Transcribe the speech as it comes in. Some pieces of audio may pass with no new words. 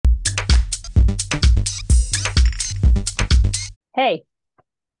Hey,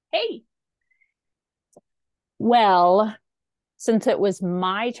 Hey, well, since it was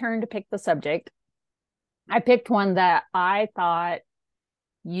my turn to pick the subject, I picked one that I thought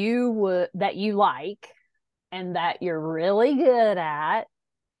you like and that you're really good at.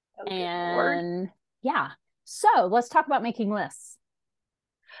 oh good Lord. And yeah, so let's talk about making lists.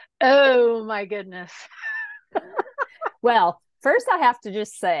 Oh my goodness. Well, first I have to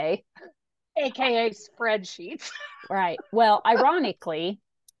just say, AKA spreadsheets. right, well, ironically,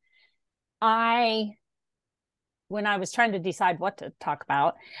 I when I was trying to decide what to talk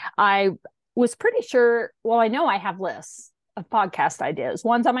about, I was pretty sure, well, I know I have lists of podcast ideas.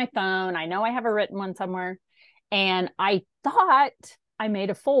 One's on my phone. I know I have a written one somewhere. And I thought I made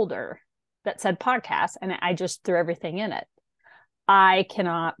a folder that said podcast and I just threw everything in it. I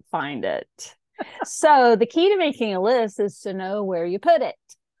cannot find it. So the key to making a list is to know where you put it.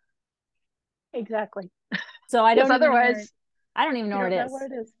 Exactly. So I Because don't even know where otherwise I don't even know you where don't it know is. where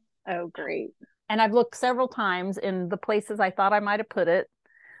it is. Oh, great. And I've looked several times in the places I thought I might have put it,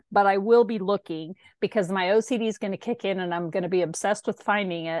 but I will be looking because my OCD is going to kick in and I'm going to be obsessed with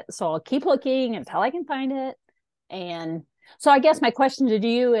finding it. So I'll keep looking until I can find it. And so I guess my question to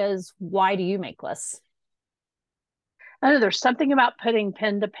you is, why do you make lists? I know there's something about putting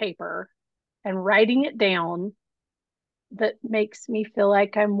pen to paper and writing it down that makes me feel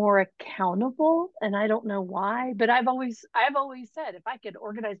like I'm more accountable. And I don't know why, but I've always said if I could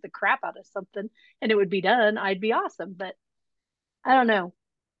organize the crap out of something and it would be done, I'd be awesome. But I don't know.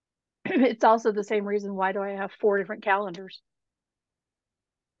 It's also the same reason why do I have four different calendars?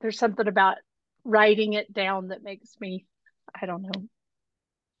 There's something about writing it down that makes me, I don't know.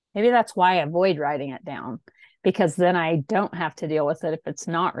 Maybe that's why I avoid writing it down because then I don't have to deal with it if it's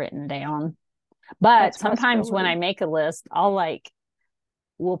not written down. But That's a sometimes when I possibility. make a list,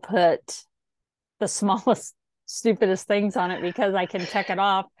 we'll put the smallest, stupidest things on it because I can check it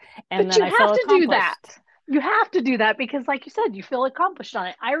off and But then you I have feel to do that. accomplished. You have to do that because, like you said, you feel accomplished on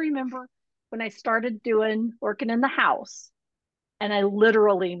it. I remember when I started doing working in the house, and I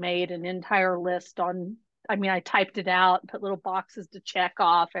literally made an entire list on. I mean, I typed it out, put little boxes to check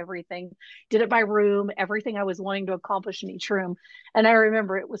off everything, did it by room, everything I was wanting to accomplish in each room. And I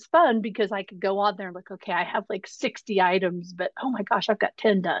remember it was fun because I could go on there and like, okay, I have like 60 items, but oh my gosh, I've got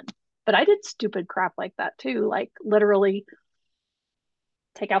 10 done. But I did stupid crap like that too, like literally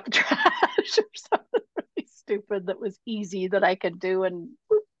take out the trash or something really stupid that was easy that I could do and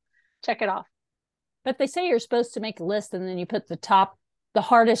whoop, check it off. But they say you're supposed to make a list and then you put the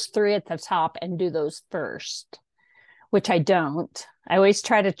hardest three at the top and do those first, which I don't. I always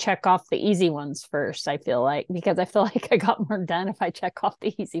try to check off the easy ones first, I feel like, because I feel like I got more done if I check off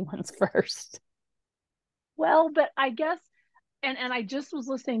the easy ones first. Well, but I guess, and I just was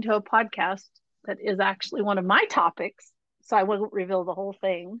listening to a podcast that is actually one of my topics, so I won't reveal the whole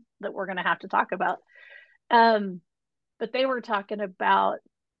thing that we're going to have to talk about. Um, but they were talking about,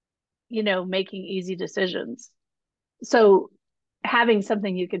 making easy decisions. So having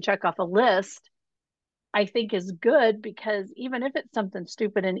something you can check off a list I think is good because even if it's something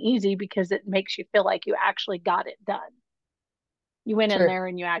stupid and easy, because it makes you feel like you actually got it done. You went in True. there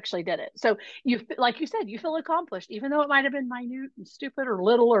and you actually did it. So like you said, you feel accomplished, even though it might have been minute and stupid or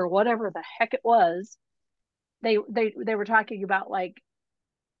little or whatever the heck it was. They were talking about like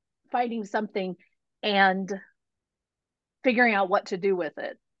finding something and figuring out what to do with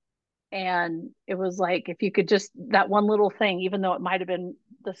it. And it was like if you could just that one little thing, even though it might have been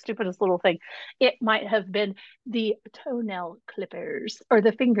the stupidest little thing, it might have been the toenail clippers or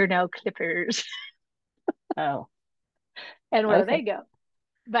the fingernail clippers Oh, and where they okay. go.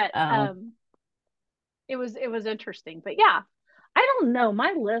 But Oh, it was interesting. But yeah, I don't know.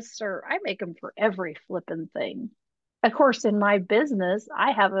 My lists are I make them for every flipping thing. Of course, in my business,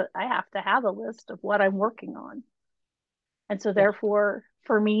 I have to have a list of what I'm working on. And so yeah. therefore,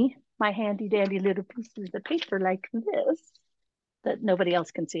 for me, my handy dandy little pieces of paper like this that nobody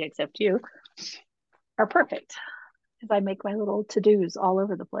else can see except you are perfect because I make my little to-dos all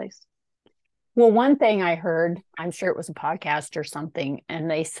over the place. Well, one thing I heard, I'm sure it was a podcast or something, and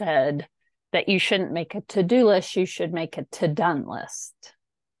they said that you shouldn't make a to-do list, you should make a to-done list.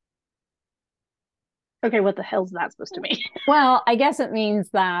 Okay, what the hell's that supposed to mean? Well, I guess it means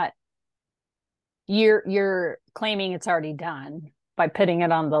that you're claiming it's already done by putting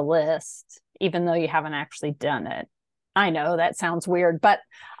it on the list, even though you haven't actually done it. I know that sounds weird, but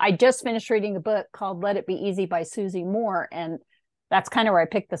I just finished reading a book called Let It Be Easy by Susie Moore. And that's kind of where I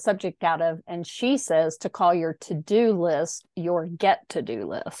picked the subject out of. And she says to call your to do list your get to do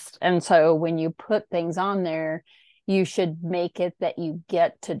list. And so when you put things on there, you should make it that you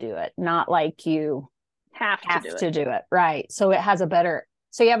get to do it, not like you have to do it. Right. So you have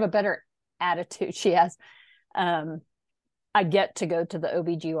a better attitude. She has, I get to go to the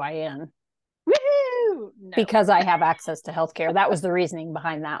OBGYN. Woohoo! No. Because I have access to healthcare. That was the reasoning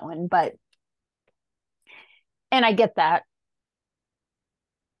behind that one. And I get that.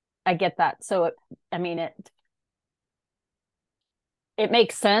 So, it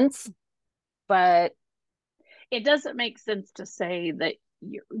makes sense, but it doesn't make sense to say that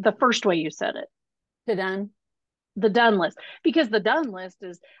the first way you said it. The done list. Because the done list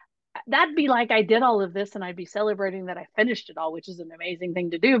is, that'd be like I did all of this and I'd be celebrating that I finished it all, which is an amazing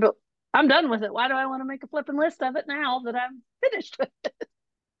thing to do, but I'm done with it. Why do I want to make a flipping list of it now that I'm finished with it?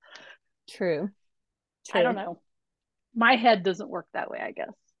 True. I don't know. My head doesn't work that way, I guess.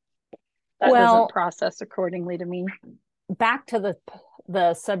 That doesn't process accordingly to me. Back to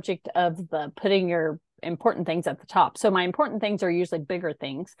the subject of the putting your important things at the top. So my important things are usually bigger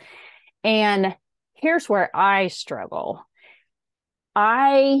things. And here's where I struggle.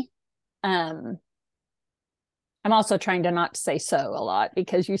 I'm also trying to not say so a lot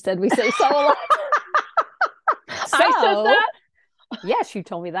because you said we say so a lot. So, I said that? Yes, you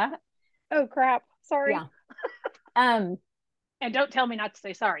told me that. Oh, crap. Sorry. Yeah. And don't tell me not to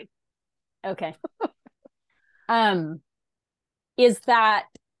say sorry. Okay. Is that,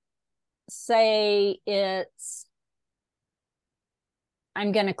 say it's,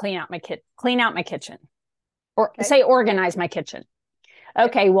 I'm going to clean out my kitchen, or say organize my kitchen.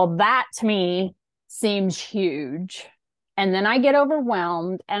 Okay, well, that to me seems huge. And then I get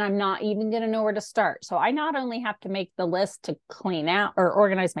overwhelmed and I'm not even going to know where to start. So I not only have to make the list to clean out or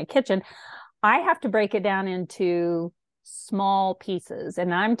organize my kitchen, I have to break it down into small pieces.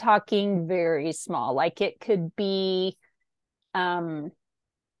 And I'm talking very small. Like it could be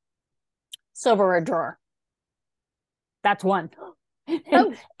silverware drawer. That's one.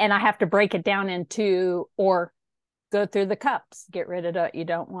 And I have to break it down into, or go through the cups, get rid of what you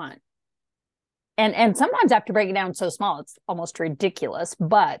don't want. And sometimes I have to break it down so small, it's almost ridiculous,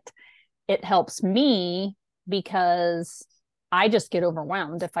 but it helps me because I just get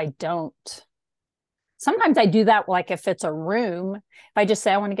overwhelmed if I don't. Sometimes I do that, like if it's a room, if I just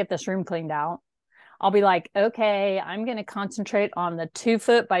say I want to get this room cleaned out, I'll be like, okay, I'm going to concentrate on the 2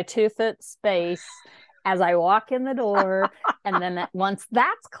 foot by 2 foot space as I walk in the door. And then once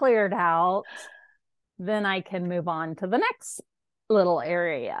that's cleared out, then I can move on to the next little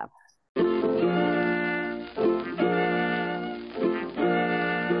area.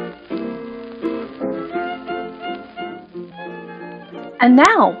 And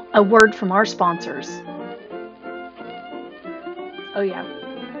now, a word from our sponsors. Oh yeah,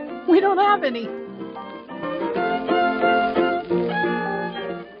 we don't have any.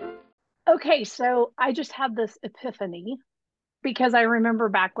 Okay, so I just had this epiphany because I remember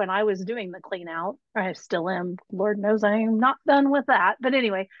back when I was doing the clean out, I still am, Lord knows I am not done with that. But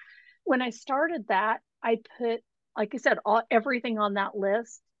anyway, when I started that, I put, like I said, everything on that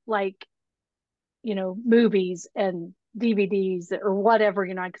list, like, movies and DVDs or whatever,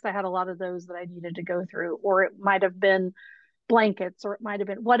 because I had a lot of those that I needed to go through, or it might have been blankets, or it might have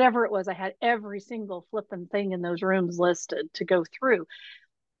been whatever it was. I had every single flipping thing in those rooms listed to go through.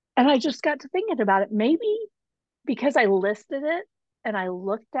 And I just got to thinking about it. Maybe because I listed it and I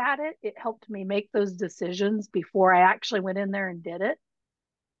looked at it, it helped me make those decisions before I actually went in there and did it.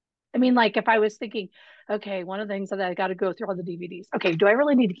 I mean, like if I was thinking, okay, one of the things that I got to go through all the DVDs. Okay, do I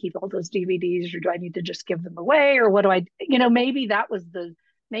really need to keep all those DVDs, or do I need to just give them away, or what do I, maybe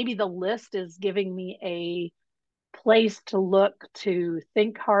maybe the list is giving me a place to look, to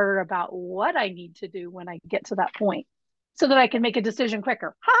think harder about what I need to do when I get to that point, so that I can make a decision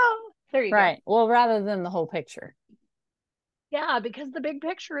quicker. There you go. Right. Well, rather than the whole picture. Yeah, because the big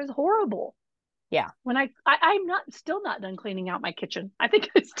picture is horrible. Yeah. When I'm still not done cleaning out my kitchen. I think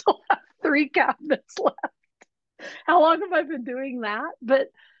I still have 3 cabinets left. How long have I been doing that? But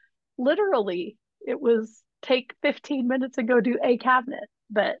literally, it was take 15 minutes and go do a cabinet.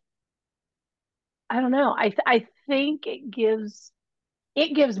 But I don't know. I think it gives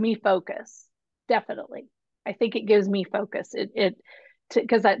me focus. Definitely. I think it gives me focus.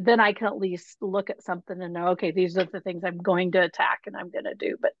 Because then I can at least look at something and know, okay, these are the things I'm going to attack and I'm going to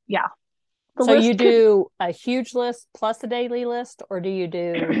do. But yeah. So you do a huge list plus a daily list, or do you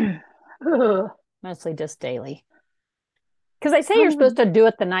do mostly just daily? Because they say you're supposed to do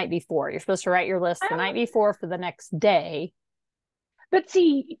it the night before. You're supposed to write your list the night before for the next day. But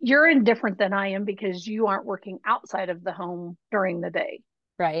see, you're indifferent than I am because you aren't working outside of the home during the day.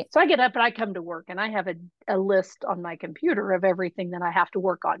 Right. So I get up and I come to work and I have a list on my computer of everything that I have to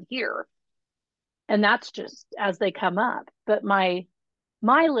work on here. And that's just as they come up. But my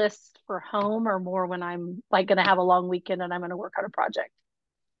My lists for home are more when I'm like going to have a long weekend and I'm going to work on a project.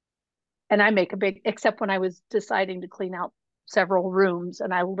 And I make a big, except when I was deciding to clean out several rooms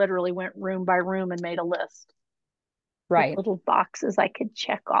and I literally went room by room and made a list with Right. little boxes I could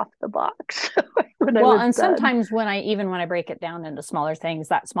check off the box when I Well, was and done. sometimes when I break it down into smaller things,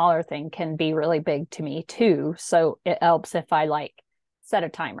 that smaller thing can be really big to me too. So it helps if I like set a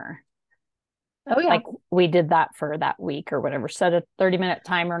timer. Oh, yeah. Like we did that for that week or whatever. Set a 30-minute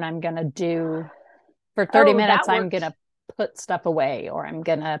timer and I'm going to do for 30 Oh, minutes that I'm going works. to put stuff away or I'm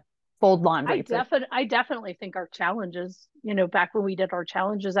going to fold laundry for I definitely think our challenges, back when we did our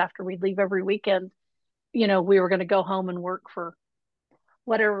challenges after we'd leave every weekend, we were going to go home and work for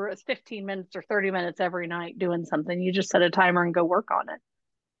whatever it was, 15 minutes or 30 minutes every night doing something. You just set a timer and go work on it.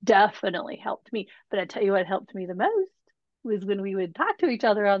 Definitely helped me. But I tell you what helped me the most was when we would talk to each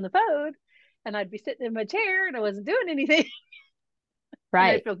other on the phone and I'd be sitting in my chair and I wasn't doing anything and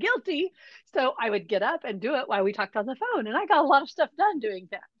I'd right. feel guilty. So I would get up and do it while we talked on the phone. And I got a lot of stuff done doing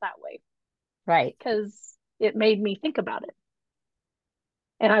that way Right. because it made me think about it.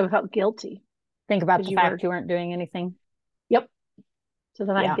 And I felt guilty Think about because the you were, fact you weren't doing anything. yep. So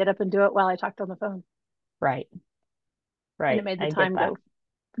then I'd Yeah. get up and do it while I talked on the phone. Right. And it Right. made the I get time that.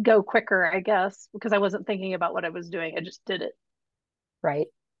 go quicker, I guess, because I wasn't thinking about what I was doing. I just did it. Right.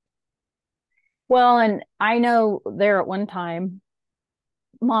 Well, and I know there at one time,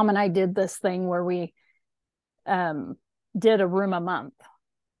 mom and I did this thing where we um, did a room a month.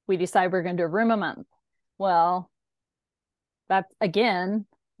 We decided we are going to do a room a month. Well, that again,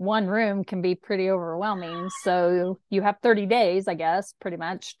 one room can be pretty overwhelming. So you have 30 days, I guess, pretty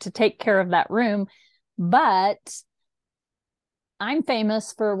much to take care of that room. But I'm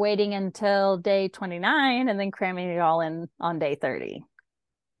famous for waiting until day 29 and then cramming it all in on day 30,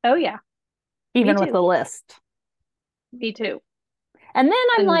 Oh, yeah. Me even with too. the list. Me too. And then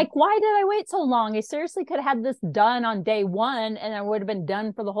I'm And like, why did I wait so long? I seriously could have had this done on day one and I would have been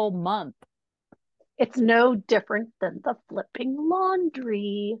done for the whole month. it's no different than the flipping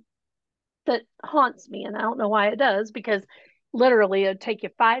laundry that haunts me. And I don't know why it does, because literally it'd take you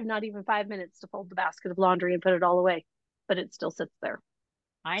not even 5 minutes to fold the basket of laundry and put it all away, but it still sits there.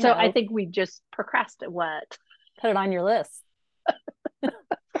 I So I know. think we just procrastinate. What? Put it on your list.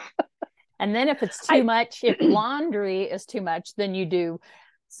 And then if it's too I, much, if laundry is too much, then you do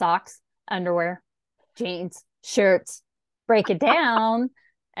socks, underwear, jeans, shirts, break it down,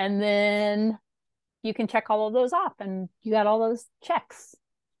 and then you can check all of those off and you got all those checks.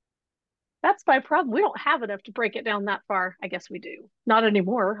 that's my problem. We don't have enough to break it down that far. I guess we do. Not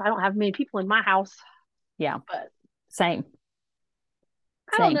anymore. I don't have many people in my house, Yeah, but same,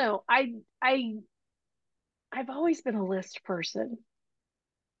 I don't same. know. I I've always been a list person.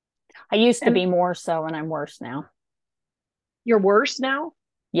 I used to And be more so, and I'm worse now. you're worse now?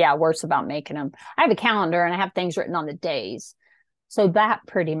 Yeah, worse about making them. I have a calendar and I have things written on the days. So that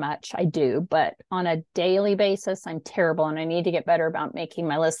pretty much I do, but on a daily basis, I'm terrible and I need to get better about making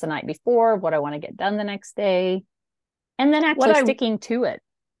my list the night before, what I want to get done the next day, and then What actually I sticking to it.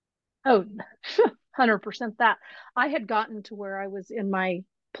 Oh, 100% that. I had gotten to where I was in my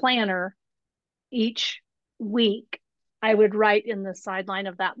planner each week. I would write in the sideline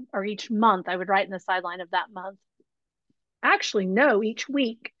of that, or each month, I would write in the sideline of that month. Actually, no, each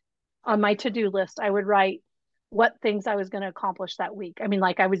week on my to do list, I would write what things I was going to accomplish that week. I mean,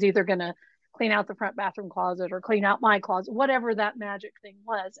 like I was either going to clean out the front bathroom closet or clean out my closet, whatever that magic thing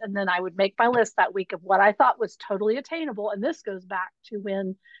was. And then I would make my list that week of what I thought was totally attainable. And this goes back to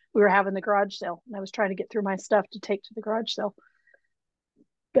when we were having the garage sale and I was trying to get through my stuff to take to the garage sale.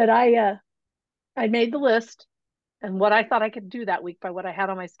 But I made the list and what I thought I could do that week by what I had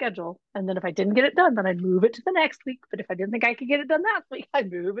on my schedule. And then if I didn't get it done, then I'd move it to the next week. But if I didn't think I could get it done that week,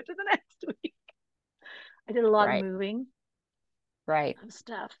 I'd move it to the next week. I did a lot of Right. moving Right. and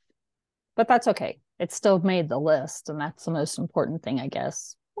stuff. But that's okay. It still made the list. And that's the most important thing, I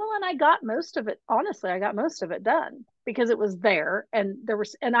guess. Well, and I got most of it, honestly, I got most of it done because it was there. And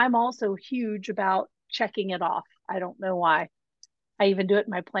I'm also huge about checking it off. I don't know why. I even do it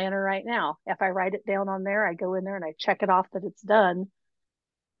in my planner right now. If I write it down on there, I go in there and I check it off that it's done.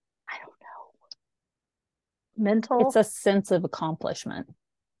 I don't know. It's Mental a sense of accomplishment.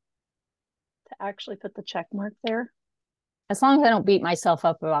 to actually put the check mark there. As long as I don't beat myself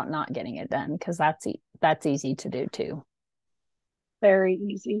up about not getting it done, because that's easy to do too. Very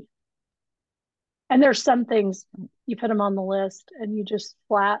easy. And there's some things you put them on the list and you just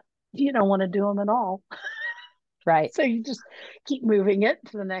flat, you don't want to do them at all. Right. So you just keep moving it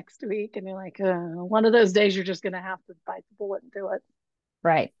to the next week. And you're like, one of those days you're just going to have to bite the bullet and do it.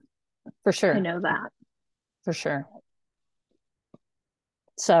 Right. For I sure. know that. For sure.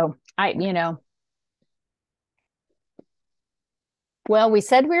 So well, we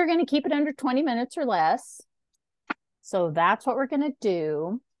said we were going to keep it under 20 minutes or less. So that's what we're going to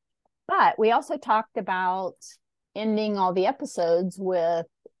do. But we also talked about ending all the episodes with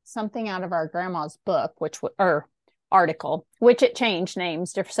something out of our grandma's book, or article, which it changed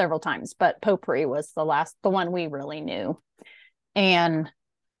names several times, but Potpourri was the one we really knew. And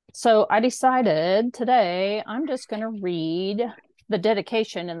so I decided today I'm just going to read the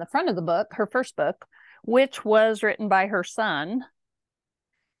dedication in the front of the book, her first book, which was written by her son.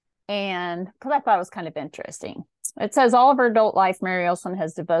 And because I thought it was kind of interesting. It says, all of her adult life, Mary Olson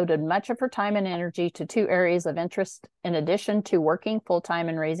has devoted much of her time and energy to two areas of interest in addition to working full-time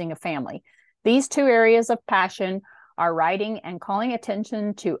and raising a family. These two areas of passion are writing and calling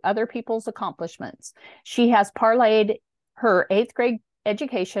attention to other people's accomplishments. She has parlayed her 8th grade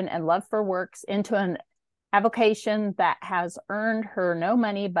education and love for works into an avocation that has earned her no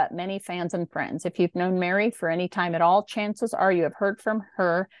money but many fans and friends. If you've known Mary for any time at all, chances are you have heard from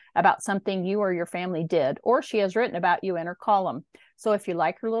her about something you or your family did, or she has written about you in her column. So if you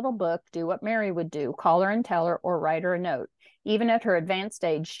like her little book, do what Mary would do. Call her and tell her, or write her a note. Even at her advanced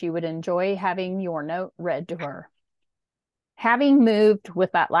age, she would enjoy having your note read to her. Having moved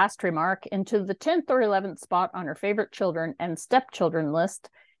with that last remark into the 10th or 11th spot on her favorite children and stepchildren list,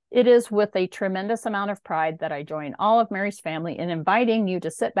 it is with a tremendous amount of pride that I join all of Mary's family in inviting you to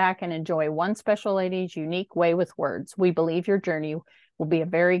sit back and enjoy one special lady's unique way with words. We believe your journey will be a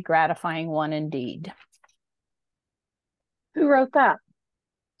very gratifying one indeed. Who wrote that?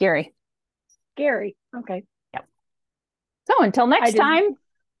 Gary. Gary. Okay. Yep. So until next time,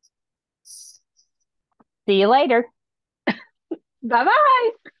 see you later.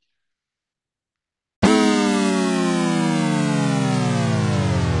 Bye-bye.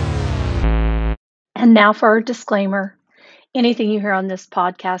 And now for our disclaimer. Anything you hear on this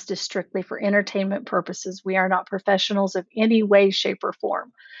podcast is strictly for entertainment purposes. We are not professionals of any way, shape, or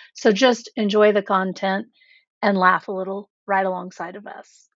form. So just enjoy the content and laugh a little right alongside of us.